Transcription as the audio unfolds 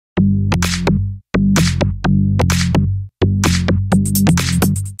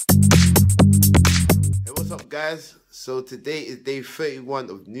guys? So today is day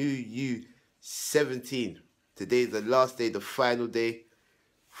 31 of Newyou17. Today is the last day, the final day.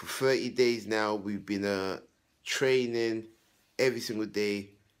 For 30 days now, we've been training every single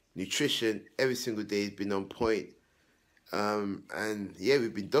day. Nutrition every single day has been on point. And yeah,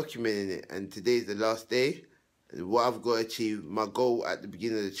 we've been documenting it. And today is the last day. And what I've got to achieve, my goal at the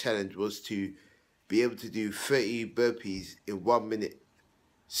beginning of the challenge was to be able to do 30 burpees in 1 minute.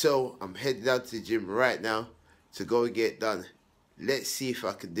 So I'm heading out to the gym right now to go and get it done. Let's see if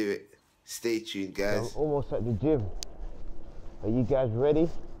I can do it. Stay tuned, guys. I'm almost at the gym. Are you guys ready?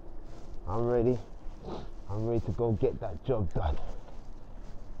 I'm ready. I'm ready to go get that job done.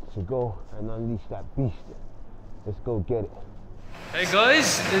 To go and unleash that beast. Let's go get it. Hey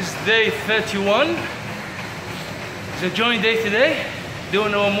guys, it's day 31. It's a joint day today.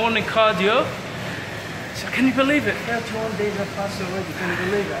 Doing our morning cardio. So can you believe it? 31 days have passed already. Can you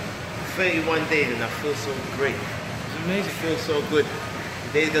believe it? 31 days and I feel so great. It's amazing. I feel so good.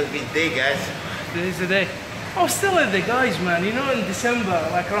 Today's gonna be the day, guys. Today's the day. I was still at the guys, man. You know, in December,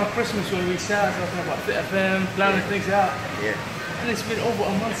 like around Christmas when we started talking about Fit FM, planning things out. Yeah. And it's been over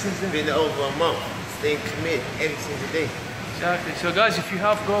a month since then. It's been over a month. Staying committed every single day. Exactly. So guys, if you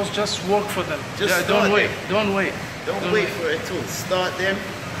have goals, just work for them. Just don't wait. them. Don't wait. Don't wait for it at all. Start them.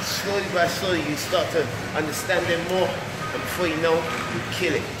 Slowly by slowly, you start to understand them more. And before you know, you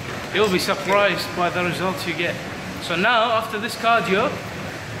kill it. You'll be surprised by the results you get. So now, after this cardio,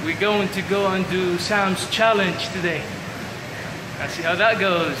 we're going to go and do Sam's challenge today. Let's see how that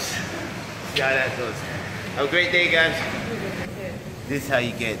goes. See how that goes. Have a great day, guys. This is how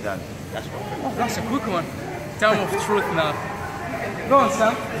you get it done. That's what. Oh, that's a quick one. Time of truth now. Go on,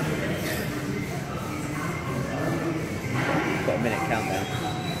 Sam. Got a minute countdown.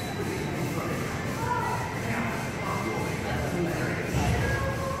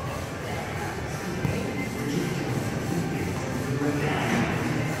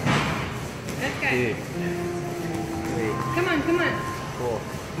 Let's go. 2, 3, Come on, come on. 4,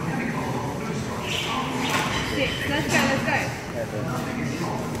 6. Let's go, let's go. 7,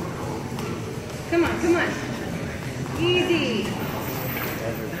 Come on, come on. Easy. 8,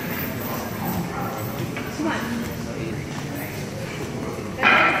 Come on. Let's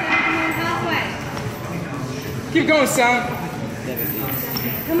go, Sam. Come on, halfway. Keep going, Sam. 17,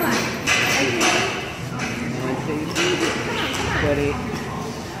 Come on. 19, Come on, come on. 20,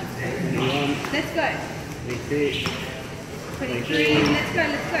 21, Let's go. 22, 23. Let's go,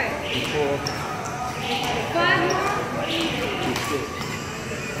 let's go. 24, 5 more.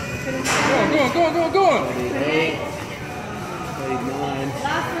 26, Go on. 28, 29,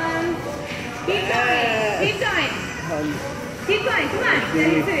 Last one. Keep going. Keep going. 1, Keep going. Come on.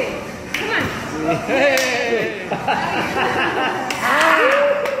 32. Come on. Hey!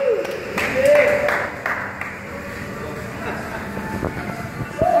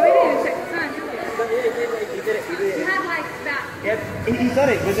 Oh, we didn't even check the time, did we? You had like about He's done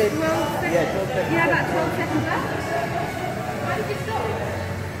it. Was it? 12 seconds. Yeah, 12 seconds. You had about 12 seconds left. Why did you stop?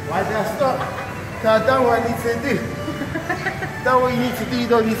 Why did I stop? Because I've done what I need to do. Done what you need to do, you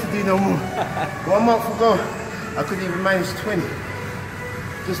don't need to do no more. 1 month ago, I couldn't even manage 20.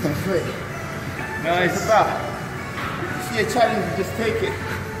 Just on 30. Nice. It's about, you see a challenge, you just take it.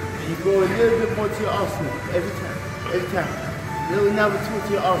 And you go a little bit more to your arsenal every time. Every time. A little another tool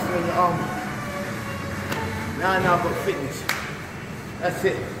to your arsenal and your armor. Now I've got fitness. That's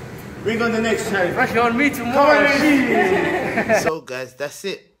it. Bring on the next challenge. Pressure on me tomorrow. So guys, that's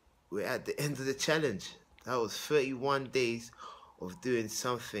it. We're at the end of the challenge. That was 31 days of doing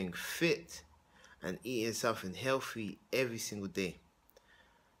something fit and eating something healthy every single day.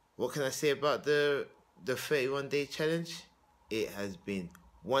 What can I say about the 31 day challenge? It has been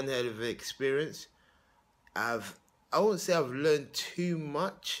one hell of an experience. I won't say I've learned too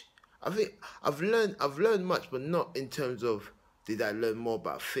much. I think I've learned much, but not in terms of did I learn more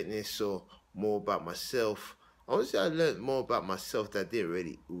about fitness or more about myself. I won't say I learned more about myself that I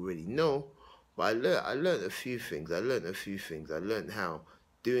didn't already know, but I learned a few things. I learned how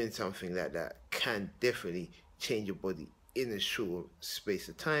doing something like that can definitely change your body in a short space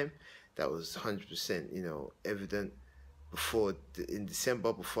of time. That was 100%, evident in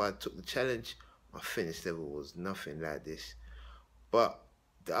December before I took the challenge. My fitness level was nothing like this. But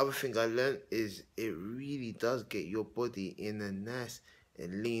the other thing I learned is it really does get your body in a nice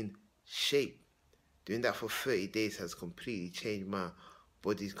and lean shape. Doing that for 30 days has completely changed my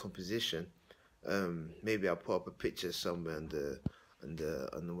body's composition. Maybe I'll put up a picture somewhere on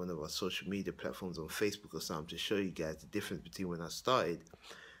one of our social media platforms on Facebook or something to show you guys the difference between when I started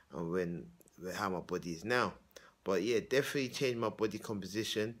and how my body is now. But yeah, definitely changed my body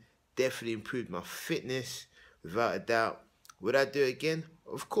composition, definitely improved my fitness, without a doubt. Would I do it again?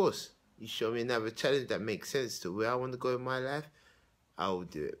 Of course. You show me another challenge that makes sense to where I want to go in my life, I will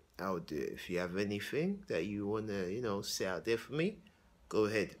do it. I will do it. If you have anything that you want to, say out there for me, go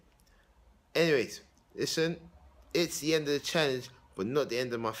ahead. Anyways, listen, it's the end of the challenge, but not the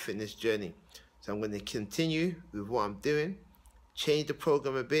end of my fitness journey. So I'm going to continue with what I'm doing, change the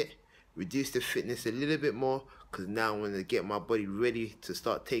program a bit, reduce the fitness a little bit more, because now I want to get my body ready to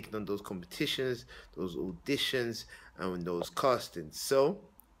start taking on those competitions, those auditions, and those castings. So,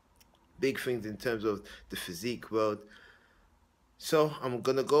 big things in terms of the physique world. So I'm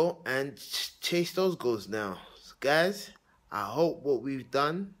gonna go and chase those goals now. So guys, I hope what we've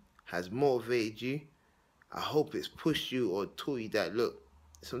done has motivated you. I hope it's pushed you or taught you that, look,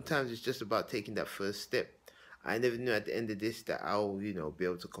 sometimes it's just about taking that first step. I never knew at the end of this that I'll, be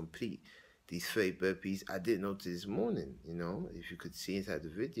able to complete these 30 burpees. I didn't know till this morning, if you could see inside the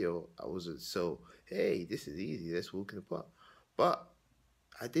video, I wasn't so, hey, this is easy, let's walk in the park. But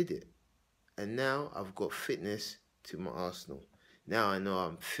I did it. And now I've got fitness to my arsenal. Now I know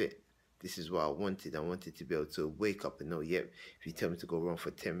I'm fit. This is what I wanted. I wanted to be able to wake up and know, yep, if you tell me to go run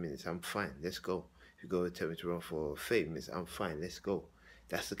for 10 minutes, I'm fine. Let's go. If you go tell me to run for 30 minutes, I'm fine. Let's go.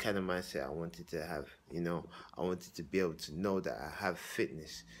 That's the kind of mindset I wanted to have. I wanted to be able to know that I have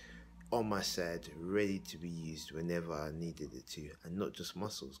fitness on my side, ready to be used whenever I needed it to, and not just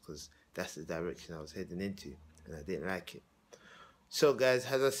muscles, because that's the direction I was heading into, and I didn't like it. So guys,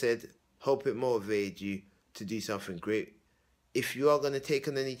 as I said, hope it motivated you to do something great. If you are going to take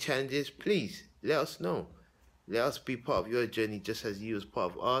on any challenges, please let us know. Let us be part of your journey just as you was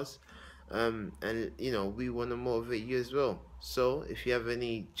part of ours. And, we want to motivate you as well. So if you have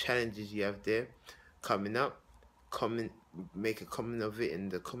any challenges you have there coming up, make a comment of it in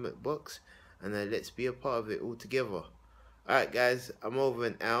the comment box. And let's be a part of it all together. Alright guys, I'm over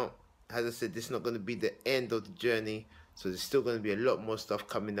and out. As I said, this is not going to be the end of the journey. So there's still going to be a lot more stuff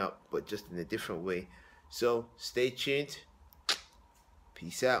coming up, but just in a different way. So stay tuned.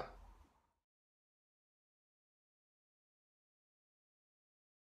 Peace out.